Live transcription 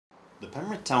The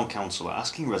Penrith Town Council are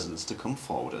asking residents to come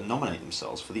forward and nominate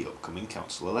themselves for the upcoming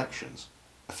council elections.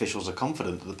 Officials are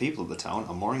confident that the people of the town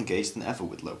are more engaged than ever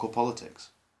with local politics.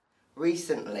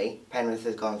 Recently, Penrith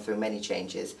has gone through many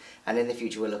changes, and in the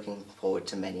future we're looking forward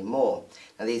to many more.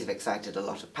 Now, these have excited a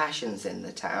lot of passions in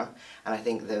the town, and I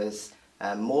think there's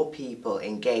more people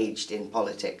engaged in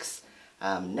politics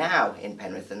now in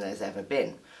Penrith than there's ever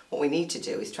been. What we need to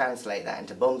do is translate that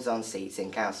into bums on seats in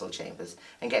council chambers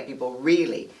and get people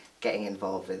really getting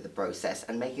involved with the process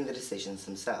and making the decisions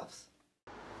themselves.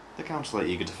 The council are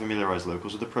eager to familiarise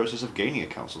locals with the process of gaining a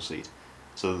council seat,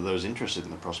 so that those interested in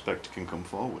the prospect can come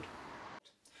forward.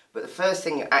 But the first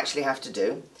thing you actually have to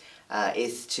do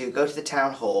is to go to the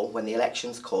town hall when the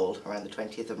election's called around the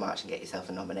 20th of March and get yourself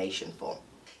a nomination form.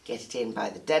 Get it in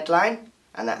by the deadline,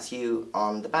 and that's you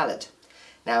on the ballot.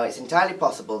 Now, it's entirely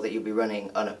possible that you'll be running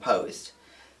unopposed.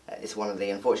 It's one of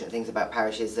the unfortunate things about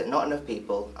parishes that not enough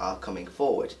people are coming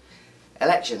forward.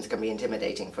 Elections can be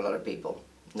intimidating for a lot of people.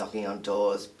 Knocking on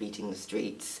doors, beating the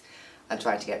streets and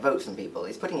trying to get votes from people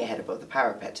is putting your head above the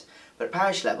parapet. But at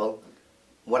parish level,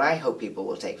 what I hope people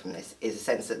will take from this is a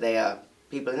sense that they are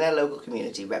people in their local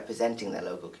community representing their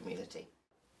local community.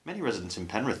 Many residents in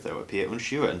Penrith, though, appear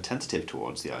unsure and tentative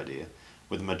towards the idea,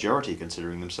 with the majority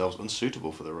considering themselves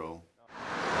unsuitable for the role.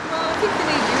 Well, I think they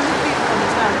need younger people on the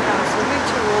town council. We're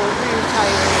too old, we're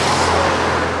retirees.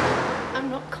 I'm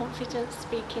not confident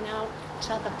speaking out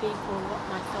to other people what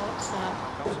my thoughts are.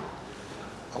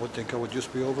 I would think I would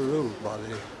just be overruled by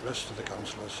the rest of the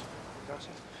councillors.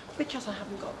 Because I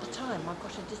haven't got the time. I've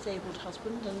got a disabled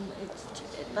husband and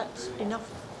that's enough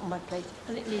on my plate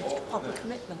and it needs proper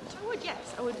commitment.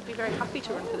 Yes, I would be very happy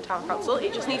to run for the town council.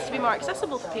 It just needs to be more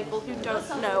accessible to people who don't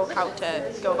know how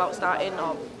to go about starting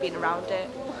or being around it,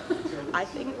 I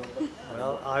think.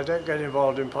 Well, I don't get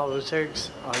involved in politics.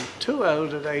 I'm too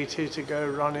old at 80 to go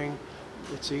running.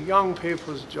 It's a young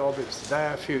people's job, it's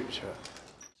their future.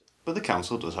 But the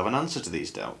council does have an answer to these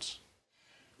doubts.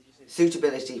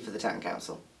 Suitability for the town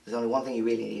council. There's only one thing you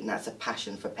really need, and that's a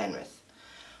passion for Penrith.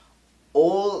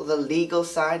 All the legal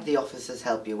side the officers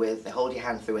help you with, they hold your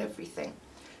hand through everything.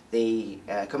 The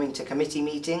coming to committee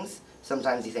meetings,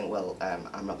 sometimes you think, well,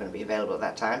 I'm not going to be available at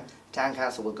that time. The town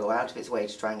council will go out of its way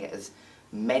to try and get as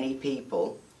many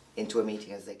people into a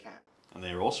meeting as they can. And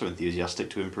they are also enthusiastic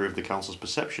to improve the council's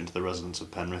perception to the residents of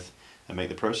Penrith and make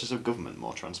the process of government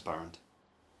more transparent.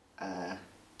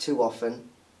 Too often,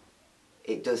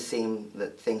 it does seem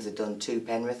that things are done to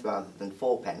Penrith rather than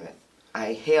for Penrith.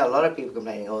 I hear a lot of people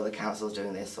complaining, oh, the council's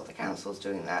doing this or the council's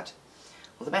doing that.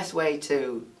 Well, the best way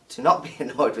to not be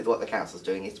annoyed with what the council's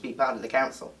doing is to be part of the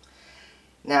council.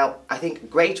 Now, I think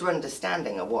greater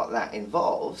understanding of what that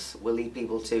involves will lead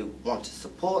people to want to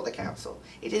support the council.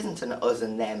 It isn't an us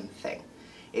and them thing.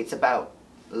 It's about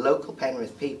local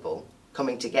Penrith people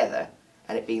coming together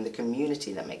and it being the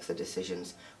community that makes the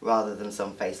decisions rather than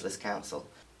some faceless council.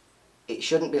 It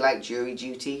shouldn't be like jury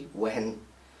duty when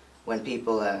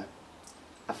people are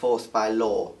forced by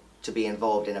law to be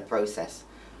involved in a process.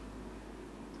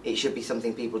 It should be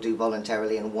something people do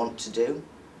voluntarily and want to do,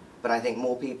 but I think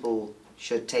more people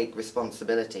should take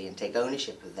responsibility and take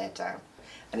ownership of their town.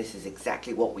 And this is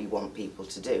exactly what we want people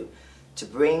to do. To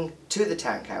bring to the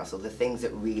town council the things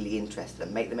that really interest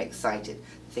them, make them excited,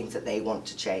 the things that they want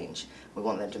to change. We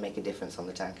want them to make a difference on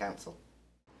the town council.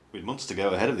 With months to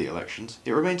go ahead of the elections,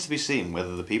 it remains to be seen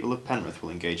whether the people of Penrith will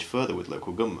engage further with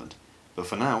local government, but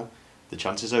for now, the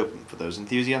chance is open for those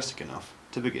enthusiastic enough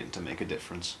to begin to make a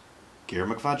difference. Ciara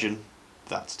McFadgen,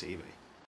 That's TV.